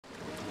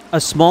A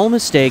small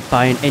mistake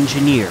by an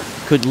engineer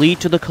could lead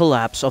to the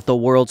collapse of the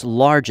world's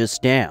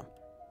largest dam.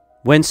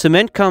 When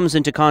cement comes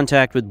into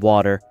contact with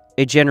water,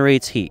 it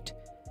generates heat.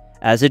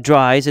 As it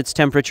dries, its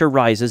temperature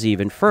rises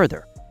even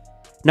further.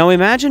 Now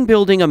imagine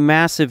building a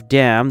massive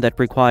dam that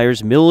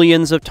requires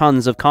millions of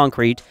tons of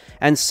concrete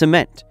and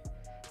cement.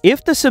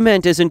 If the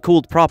cement isn't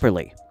cooled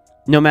properly,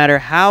 no matter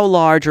how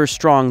large or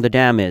strong the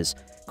dam is,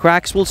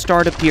 cracks will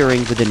start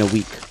appearing within a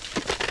week,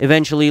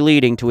 eventually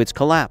leading to its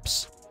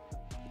collapse.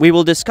 We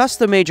will discuss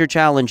the major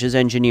challenges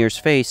engineers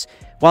face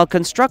while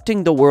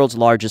constructing the world's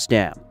largest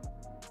dam,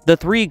 the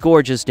Three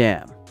Gorges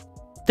Dam.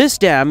 This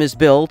dam is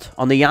built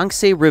on the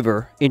Yangtze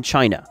River in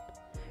China.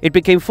 It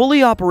became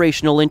fully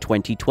operational in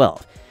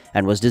 2012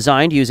 and was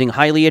designed using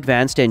highly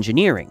advanced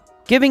engineering,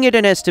 giving it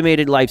an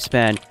estimated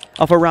lifespan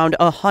of around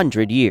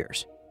 100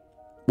 years.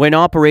 When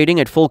operating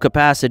at full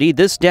capacity,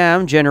 this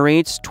dam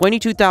generates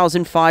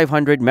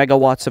 22,500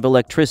 megawatts of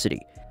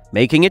electricity,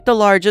 making it the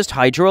largest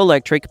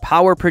hydroelectric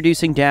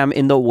power-producing dam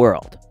in the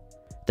world.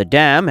 The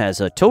dam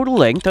has a total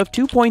length of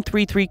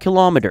 2.33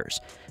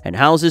 kilometers and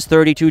houses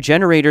 32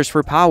 generators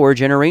for power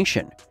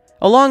generation,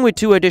 along with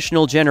 2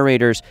 additional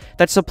generators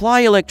that supply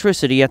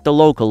electricity at the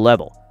local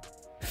level.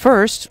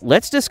 First,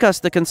 let's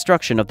discuss the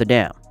construction of the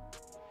dam.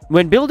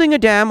 When building a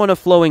dam on a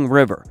flowing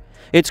river,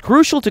 it's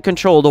crucial to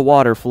control the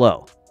water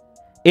flow.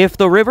 If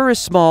the river is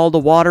small, the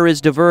water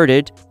is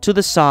diverted to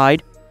the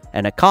side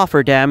and a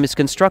coffer dam is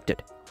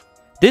constructed.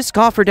 This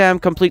coffer dam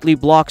completely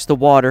blocks the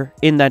water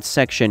in that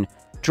section,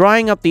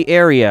 drying up the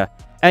area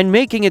and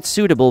making it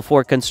suitable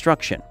for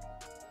construction.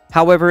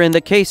 However, in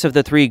the case of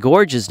the Three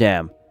Gorges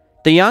Dam,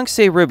 the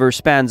Yangtze River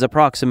spans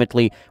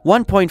approximately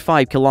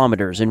 1.5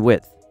 kilometers in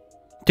width.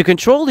 To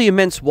control the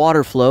immense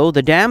water flow,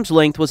 the dam's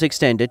length was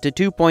extended to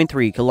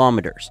 2.3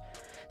 kilometers.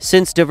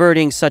 Since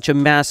diverting such a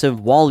massive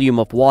volume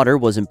of water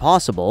was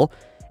impossible,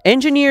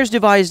 engineers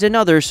devised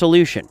another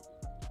solution,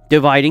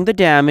 dividing the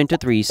dam into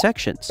 3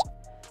 sections.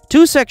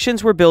 2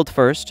 sections were built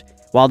first,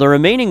 while the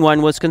remaining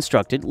one was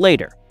constructed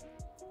later.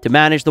 To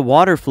manage the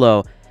water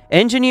flow,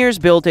 engineers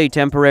built a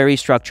temporary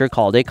structure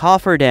called a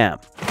coffer dam.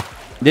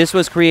 This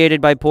was created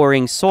by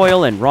pouring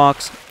soil and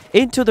rocks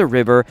into the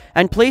river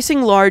and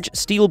placing large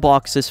steel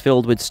boxes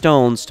filled with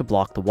stones to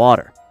block the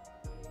water.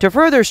 To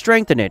further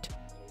strengthen it,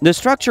 the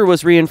structure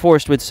was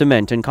reinforced with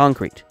cement and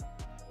concrete.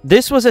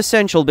 This was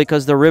essential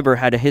because the river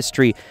had a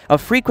history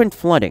of frequent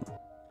flooding,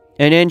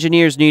 and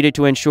engineers needed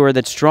to ensure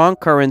that strong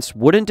currents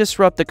wouldn't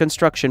disrupt the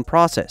construction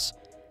process.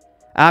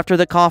 After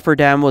the coffer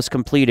dam was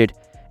completed,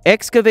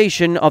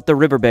 excavation of the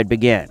riverbed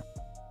began.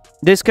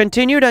 This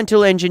continued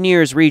until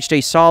engineers reached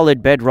a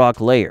solid bedrock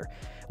layer,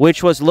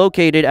 which was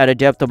located at a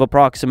depth of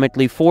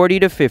approximately 40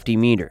 to 50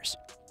 meters.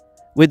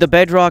 With the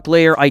bedrock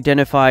layer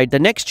identified, the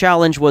next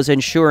challenge was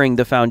ensuring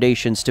the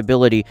foundation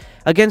stability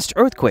against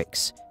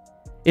earthquakes.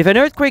 If an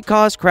earthquake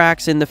caused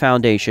cracks in the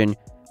foundation,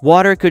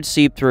 water could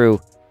seep through,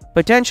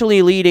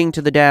 potentially leading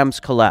to the dam's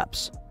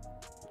collapse.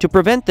 To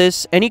prevent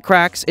this, any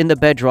cracks in the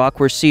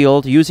bedrock were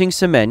sealed using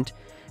cement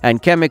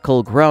and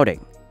chemical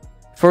grouting.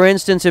 For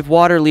instance, if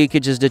water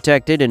leakage is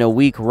detected in a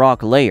weak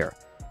rock layer,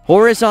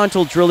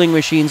 horizontal drilling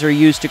machines are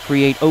used to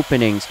create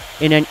openings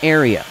in an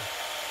area.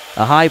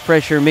 A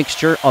high-pressure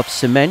mixture of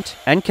cement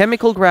and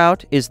chemical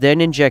grout is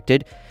then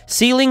injected,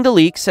 sealing the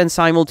leaks and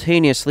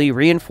simultaneously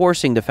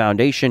reinforcing the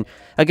foundation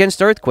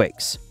against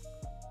earthquakes.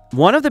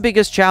 One of the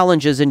biggest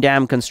challenges in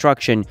dam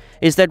construction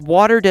is that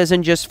water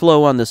doesn't just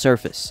flow on the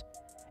surface.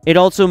 It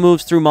also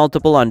moves through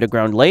multiple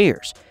underground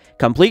layers.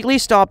 Completely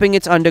stopping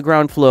its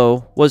underground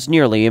flow was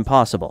nearly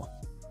impossible.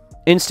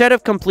 Instead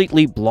of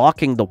completely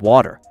blocking the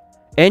water,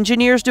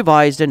 engineers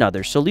devised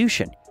another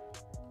solution,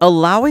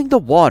 allowing the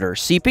water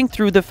seeping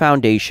through the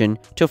foundation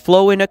to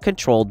flow in a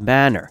controlled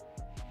manner.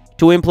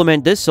 To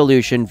implement this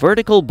solution,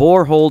 vertical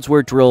boreholes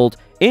were drilled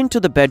into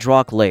the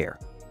bedrock layer.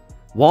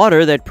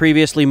 Water that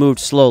previously moved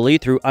slowly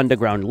through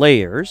underground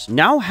layers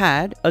now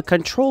had a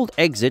controlled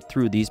exit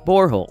through these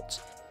boreholes.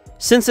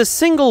 Since a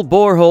single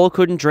borehole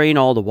couldn't drain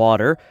all the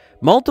water,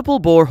 multiple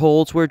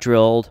boreholes were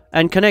drilled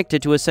and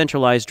connected to a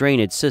centralized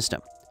drainage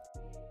system.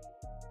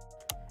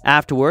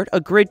 Afterward,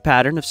 a grid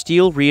pattern of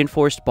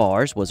steel-reinforced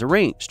bars was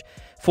arranged,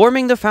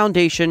 forming the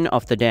foundation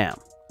of the dam.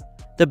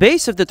 The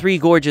base of the Three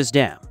Gorges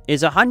Dam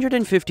is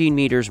 115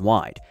 meters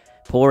wide.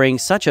 Pouring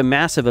such a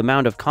massive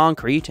amount of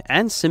concrete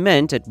and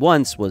cement at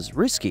once was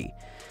risky,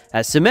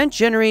 as cement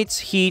generates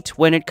heat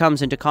when it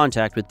comes into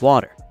contact with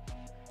water.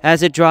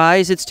 As it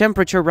dries, its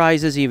temperature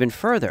rises even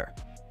further.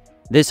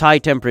 This high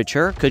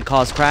temperature could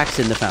cause cracks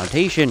in the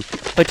foundation,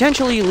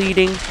 potentially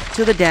leading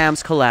to the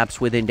dam's collapse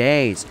within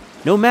days,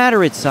 no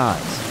matter its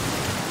size.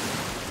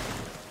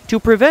 To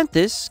prevent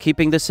this,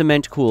 keeping the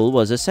cement cool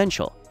was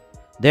essential.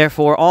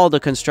 Therefore, all the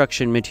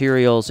construction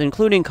materials,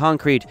 including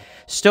concrete,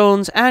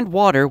 stones, and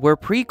water, were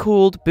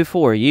pre-cooled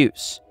before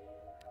use.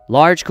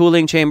 Large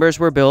cooling chambers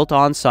were built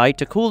on site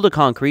to cool the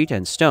concrete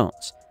and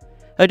stones.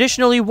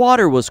 Additionally,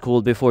 water was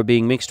cooled before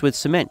being mixed with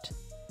cement.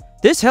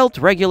 This helped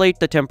regulate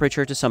the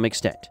temperature to some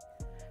extent.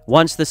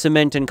 Once the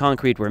cement and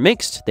concrete were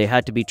mixed, they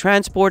had to be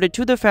transported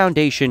to the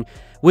foundation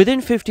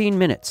within 15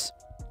 minutes.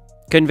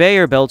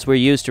 Conveyor belts were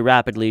used to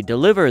rapidly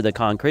deliver the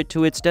concrete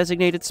to its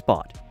designated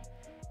spot.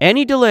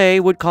 Any delay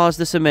would cause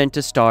the cement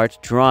to start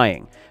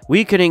drying,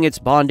 weakening its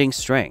bonding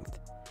strength.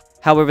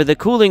 However, the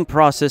cooling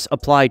process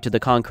applied to the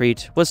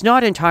concrete was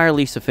not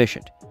entirely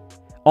sufficient.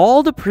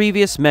 All the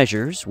previous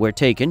measures were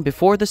taken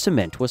before the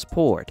cement was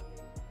poured.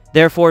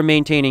 Therefore,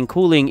 maintaining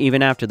cooling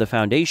even after the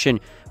foundation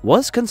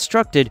was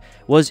constructed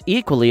was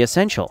equally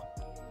essential.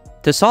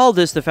 To solve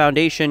this, the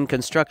foundation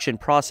construction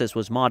process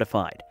was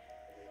modified.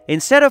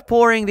 Instead of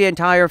pouring the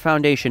entire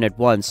foundation at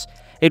once,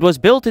 it was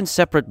built in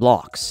separate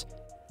blocks.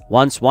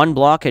 Once one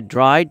block had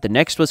dried, the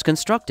next was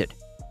constructed.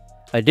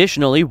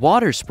 Additionally,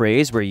 water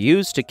sprays were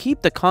used to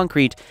keep the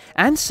concrete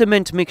and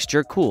cement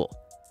mixture cool.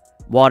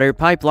 Water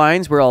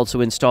pipelines were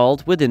also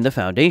installed within the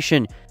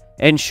foundation,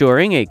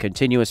 ensuring a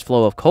continuous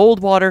flow of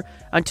cold water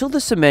until the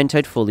cement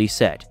had fully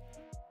set.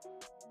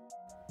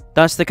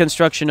 Thus, the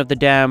construction of the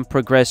dam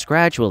progressed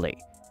gradually,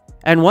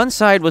 and one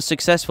side was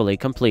successfully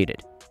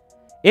completed.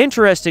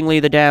 Interestingly,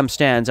 the dam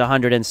stands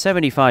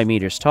 175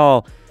 meters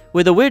tall,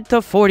 with a width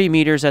of 40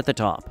 meters at the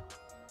top.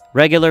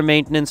 Regular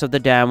maintenance of the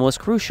dam was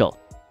crucial.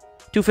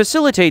 To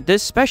facilitate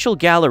this, special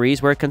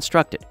galleries were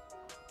constructed.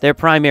 Their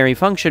primary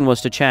function was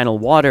to channel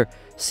water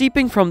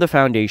seeping from the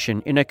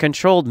foundation in a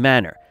controlled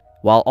manner,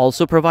 while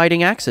also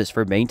providing access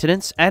for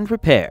maintenance and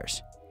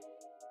repairs.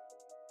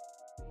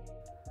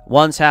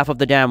 Once half of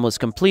the dam was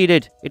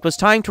completed, it was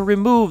time to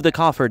remove the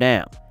coffer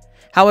dam.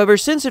 However,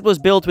 since it was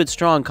built with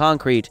strong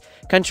concrete,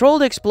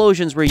 controlled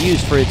explosions were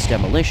used for its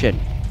demolition.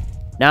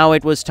 Now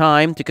it was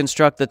time to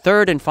construct the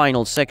third and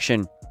final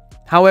section.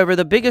 However,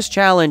 the biggest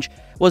challenge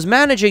was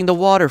managing the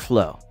water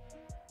flow.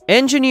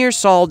 Engineers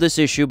solved this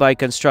issue by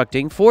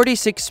constructing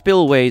 46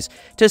 spillways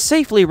to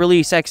safely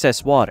release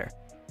excess water.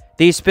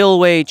 These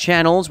spillway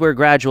channels were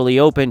gradually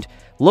opened,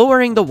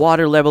 lowering the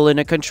water level in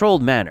a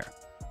controlled manner.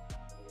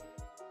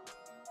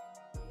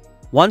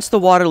 Once the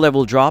water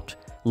level dropped,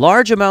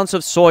 large amounts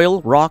of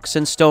soil, rocks,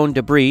 and stone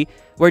debris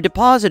were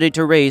deposited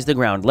to raise the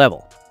ground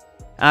level.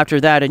 After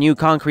that, a new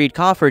concrete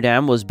coffer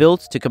dam was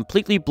built to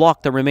completely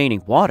block the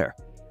remaining water.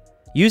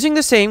 Using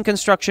the same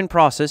construction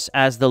process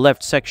as the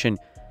left section,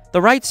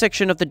 the right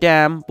section of the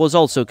dam was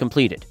also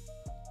completed.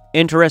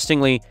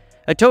 Interestingly,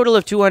 a total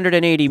of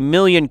 280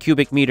 million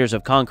cubic meters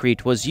of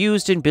concrete was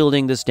used in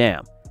building this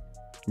dam.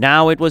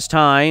 Now it was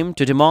time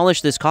to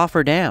demolish this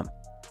coffer dam.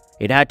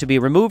 It had to be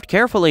removed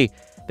carefully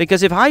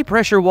because if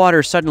high-pressure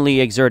water suddenly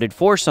exerted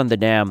force on the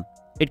dam,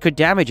 it could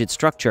damage its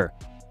structure.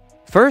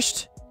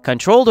 First,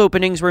 controlled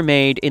openings were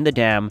made in the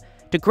dam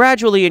to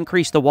gradually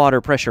increase the water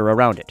pressure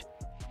around it.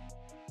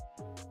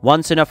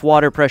 Once enough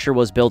water pressure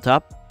was built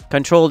up,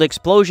 controlled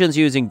explosions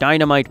using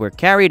dynamite were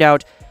carried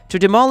out to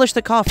demolish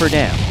the coffer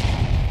dam.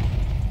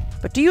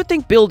 But do you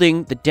think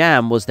building the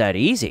dam was that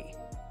easy?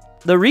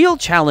 The real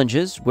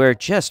challenges were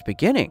just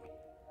beginning.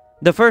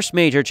 The first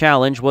major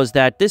challenge was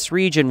that this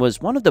region was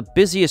one of the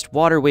busiest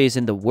waterways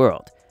in the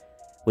world,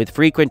 with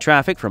frequent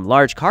traffic from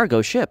large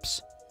cargo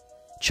ships.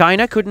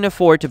 China couldn't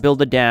afford to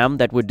build a dam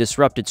that would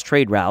disrupt its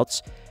trade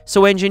routes,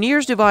 so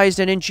engineers devised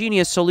an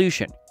ingenious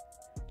solution.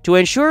 To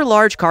ensure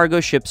large cargo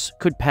ships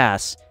could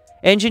pass,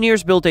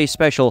 engineers built a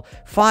special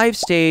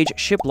 5-stage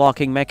ship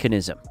locking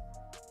mechanism.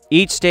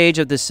 Each stage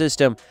of the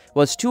system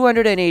was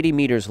 280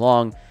 meters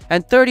long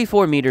and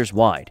 34 meters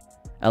wide,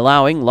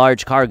 allowing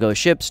large cargo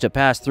ships to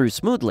pass through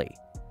smoothly.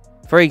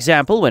 For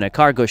example, when a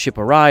cargo ship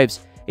arrives,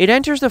 it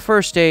enters the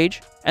first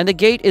stage and the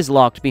gate is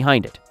locked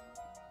behind it.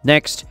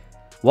 Next,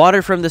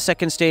 water from the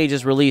second stage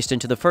is released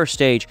into the first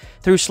stage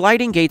through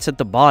sliding gates at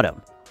the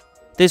bottom.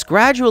 This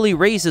gradually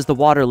raises the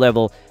water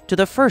level to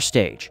the first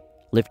stage,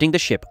 lifting the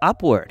ship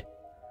upward.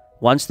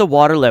 Once the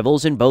water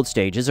levels in both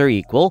stages are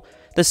equal,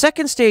 the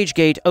second stage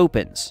gate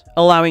opens,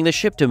 allowing the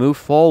ship to move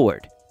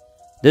forward.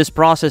 This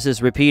process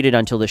is repeated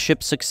until the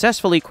ship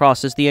successfully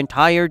crosses the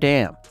entire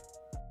dam.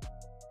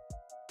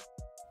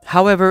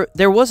 However,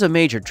 there was a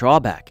major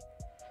drawback.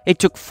 It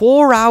took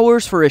 4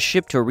 hours for a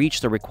ship to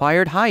reach the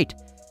required height.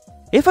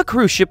 If a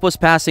cruise ship was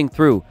passing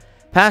through,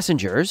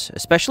 passengers,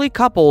 especially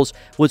couples,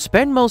 would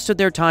spend most of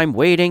their time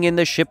waiting in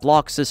the ship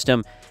lock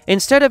system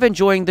instead of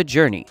enjoying the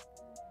journey.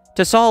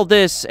 To solve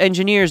this,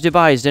 engineers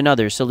devised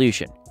another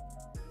solution.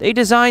 They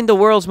designed the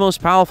world's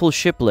most powerful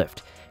ship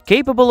lift,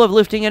 capable of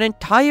lifting an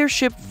entire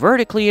ship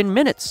vertically in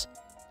minutes.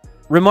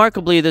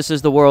 Remarkably, this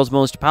is the world's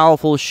most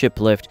powerful ship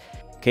lift,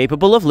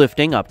 capable of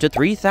lifting up to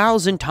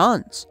 3,000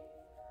 tons.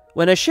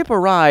 When a ship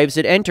arrives,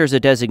 it enters a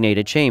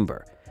designated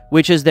chamber,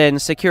 which is then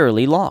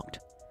securely locked.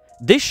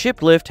 This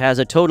ship lift has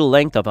a total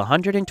length of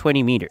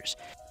 120 meters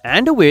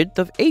and a width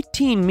of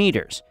 18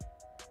 meters.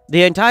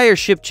 The entire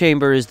ship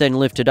chamber is then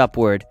lifted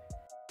upward.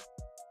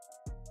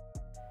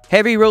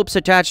 Heavy ropes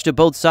attached to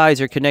both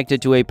sides are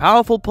connected to a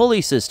powerful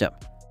pulley system.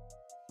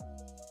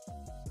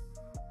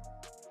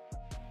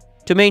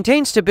 To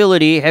maintain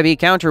stability, heavy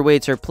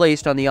counterweights are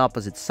placed on the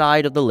opposite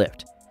side of the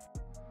lift.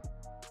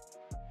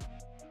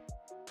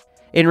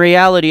 In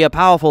reality, a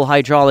powerful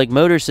hydraulic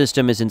motor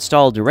system is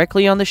installed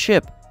directly on the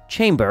ship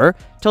chamber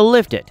to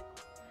lift it,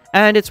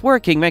 and its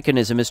working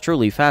mechanism is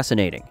truly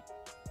fascinating.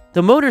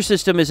 The motor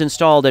system is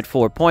installed at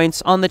 4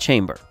 points on the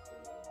chamber.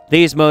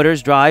 These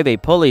motors drive a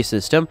pulley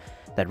system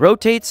that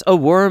rotates a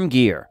worm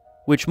gear,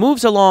 which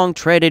moves along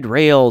treaded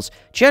rails,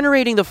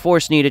 generating the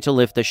force needed to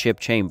lift the ship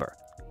chamber.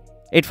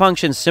 It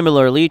functions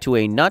similarly to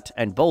a nut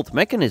and bolt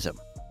mechanism.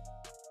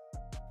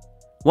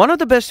 One of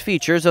the best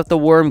features of the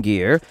worm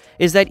gear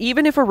is that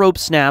even if a rope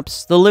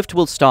snaps, the lift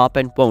will stop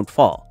and won't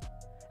fall,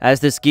 as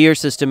this gear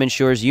system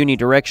ensures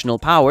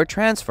unidirectional power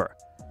transfer.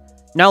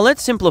 Now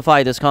let's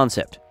simplify this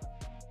concept.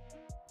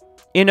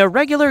 In a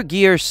regular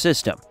gear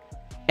system,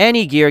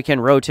 any gear can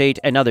rotate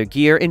another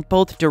gear in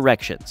both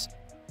directions.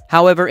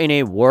 However, in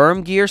a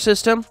worm gear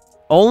system,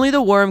 only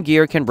the worm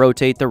gear can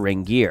rotate the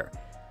ring gear.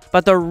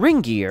 But the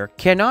ring gear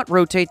cannot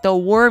rotate the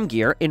worm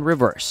gear in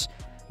reverse,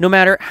 no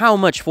matter how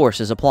much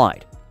force is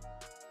applied.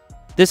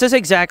 This is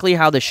exactly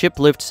how the ship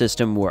lift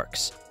system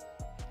works.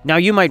 Now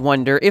you might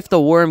wonder, if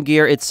the worm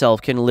gear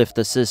itself can lift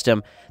the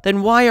system,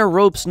 then why are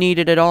ropes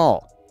needed at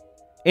all?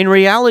 In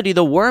reality,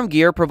 the worm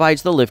gear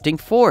provides the lifting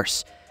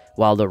force,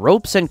 while the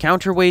ropes and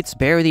counterweights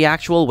bear the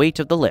actual weight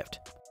of the lift.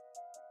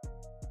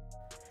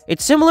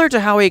 It's similar to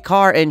how a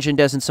car engine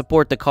doesn't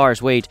support the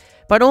car's weight,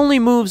 but only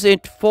moves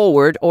it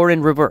forward or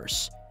in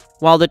reverse,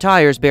 while the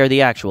tires bear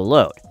the actual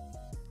load.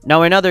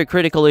 Now another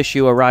critical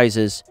issue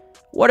arises.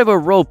 What if a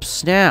rope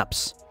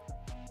snaps?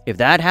 If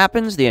that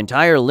happens, the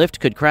entire lift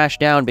could crash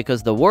down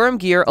because the worm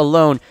gear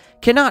alone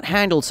cannot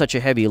handle such a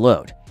heavy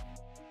load.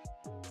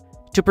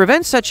 To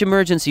prevent such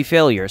emergency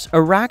failures,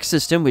 a rack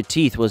system with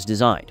teeth was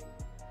designed.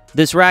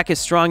 This rack is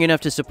strong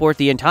enough to support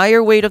the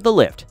entire weight of the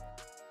lift.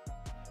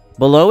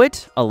 Below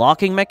it, a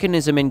locking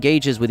mechanism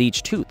engages with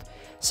each tooth,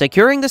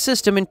 securing the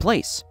system in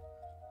place.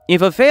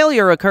 If a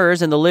failure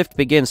occurs and the lift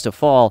begins to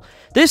fall,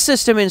 this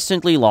system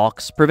instantly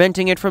locks,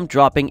 preventing it from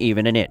dropping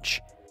even an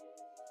inch.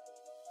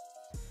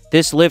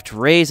 This lift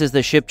raises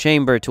the ship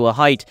chamber to a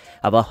height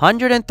of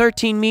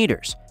 113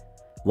 meters.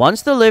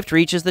 Once the lift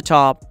reaches the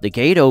top, the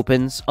gate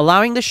opens,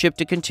 allowing the ship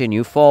to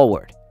continue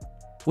forward.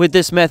 With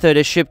this method,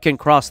 a ship can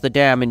cross the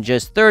dam in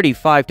just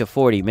 35 to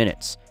 40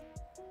 minutes.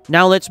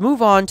 Now let's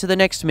move on to the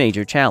next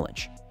major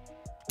challenge.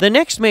 The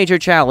next major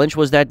challenge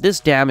was that this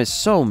dam is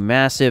so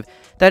massive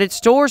that it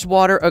stores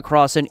water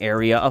across an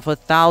area of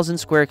 1,000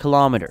 square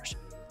kilometers.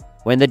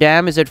 When the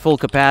dam is at full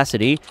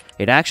capacity,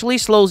 it actually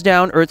slows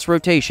down Earth's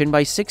rotation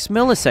by 6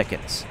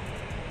 milliseconds.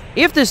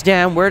 If this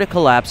dam were to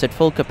collapse at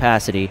full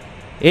capacity,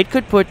 it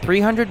could put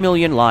 300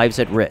 million lives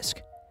at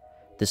risk.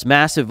 This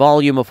massive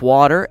volume of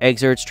water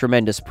exerts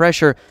tremendous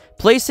pressure,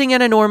 placing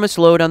an enormous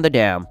load on the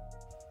dam.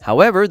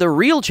 However, the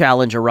real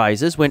challenge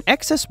arises when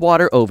excess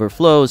water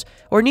overflows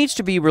or needs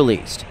to be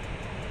released.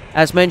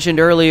 As mentioned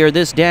earlier,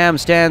 this dam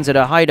stands at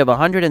a height of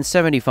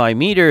 175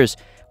 meters.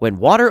 When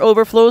water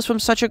overflows from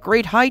such a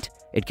great height,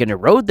 it can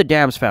erode the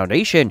dam's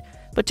foundation,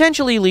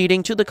 potentially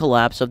leading to the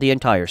collapse of the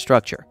entire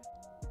structure.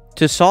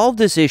 To solve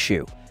this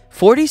issue,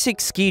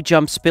 46 ski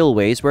jump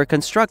spillways were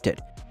constructed.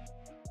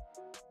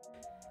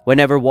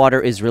 Whenever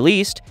water is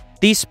released,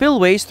 these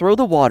spillways throw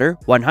the water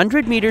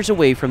 100 meters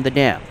away from the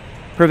dam,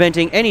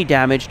 preventing any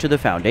damage to the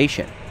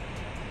foundation.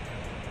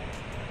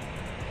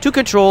 To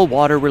control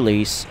water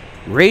release,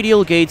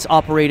 radial gates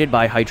operated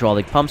by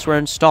hydraulic pumps were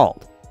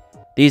installed.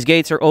 These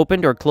gates are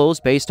opened or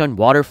closed based on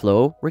water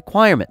flow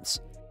requirements.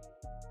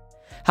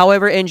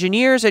 However,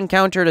 engineers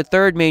encountered a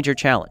third major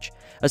challenge,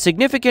 a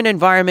significant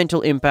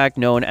environmental impact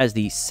known as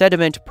the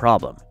sediment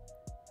problem.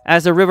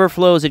 As the river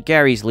flows, it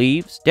carries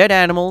leaves, dead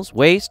animals,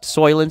 waste,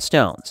 soil, and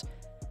stones.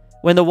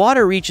 When the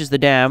water reaches the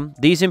dam,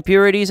 these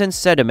impurities and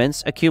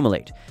sediments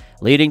accumulate,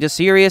 leading to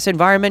serious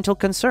environmental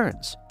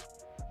concerns.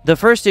 The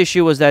first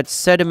issue was that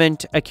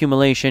sediment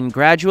accumulation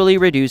gradually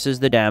reduces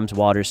the dam's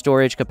water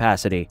storage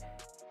capacity.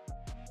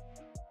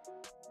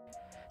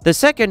 The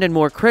second and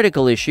more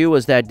critical issue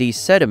was that these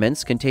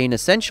sediments contain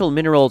essential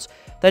minerals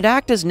that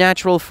act as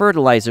natural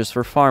fertilizers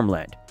for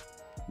farmland.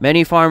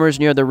 Many farmers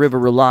near the river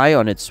rely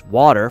on its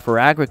water for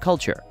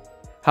agriculture.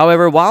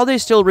 However, while they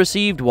still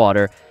received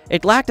water,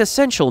 it lacked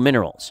essential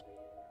minerals.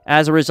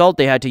 As a result,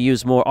 they had to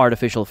use more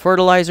artificial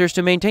fertilizers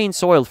to maintain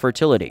soil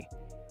fertility.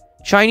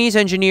 Chinese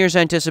engineers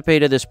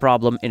anticipated this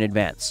problem in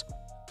advance,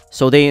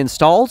 so they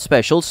installed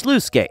special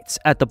sluice gates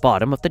at the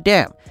bottom of the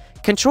dam,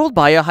 controlled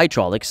by a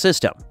hydraulic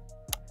system.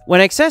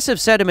 When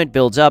excessive sediment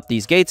builds up,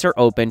 these gates are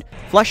opened,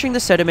 flushing the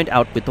sediment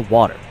out with the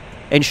water,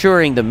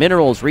 ensuring the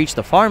minerals reach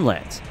the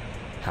farmlands.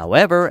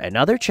 However,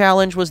 another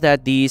challenge was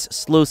that these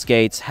sluice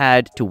gates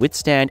had to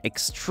withstand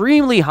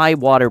extremely high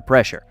water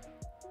pressure.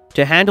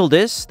 To handle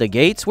this, the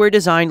gates were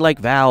designed like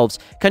valves,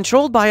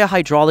 controlled by a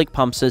hydraulic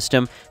pump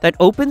system that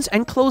opens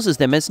and closes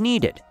them as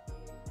needed.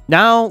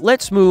 Now,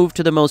 let's move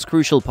to the most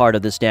crucial part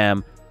of this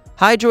dam,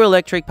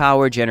 hydroelectric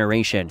power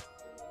generation.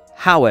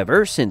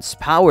 However, since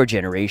power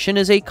generation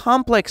is a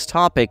complex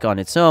topic on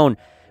its own,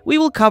 we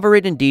will cover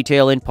it in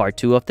detail in part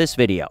 2 of this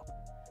video.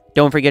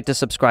 Don't forget to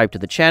subscribe to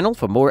the channel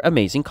for more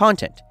amazing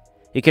content.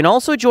 You can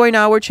also join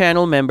our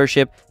channel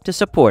membership to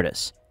support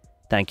us.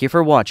 Thank you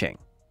for watching.